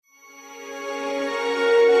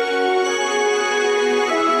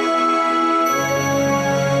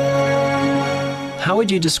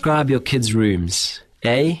would you describe your kids' rooms?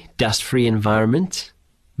 A. Dust-free environment.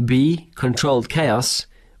 B. Controlled chaos.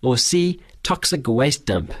 Or C. Toxic waste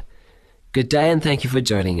dump. Good day and thank you for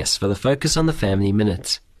joining us for the Focus on the Family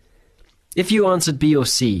Minute. If you answered B or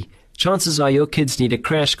C, chances are your kids need a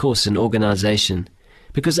crash course in organization,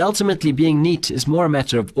 because ultimately being neat is more a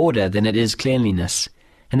matter of order than it is cleanliness,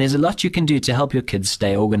 and there's a lot you can do to help your kids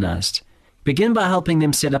stay organized. Begin by helping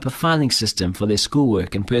them set up a filing system for their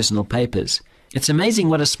schoolwork and personal papers. It's amazing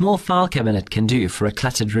what a small file cabinet can do for a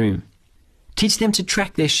cluttered room. Teach them to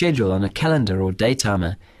track their schedule on a calendar or day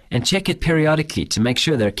timer and check it periodically to make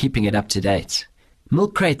sure they're keeping it up to date.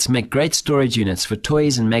 Milk crates make great storage units for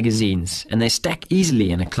toys and magazines, and they stack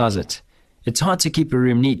easily in a closet. It's hard to keep a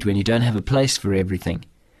room neat when you don't have a place for everything.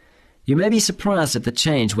 You may be surprised at the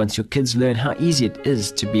change once your kids learn how easy it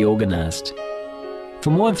is to be organized.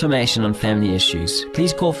 For more information on family issues,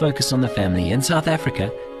 please call Focus on the Family in South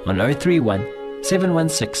Africa on 031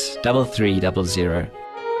 716 3300.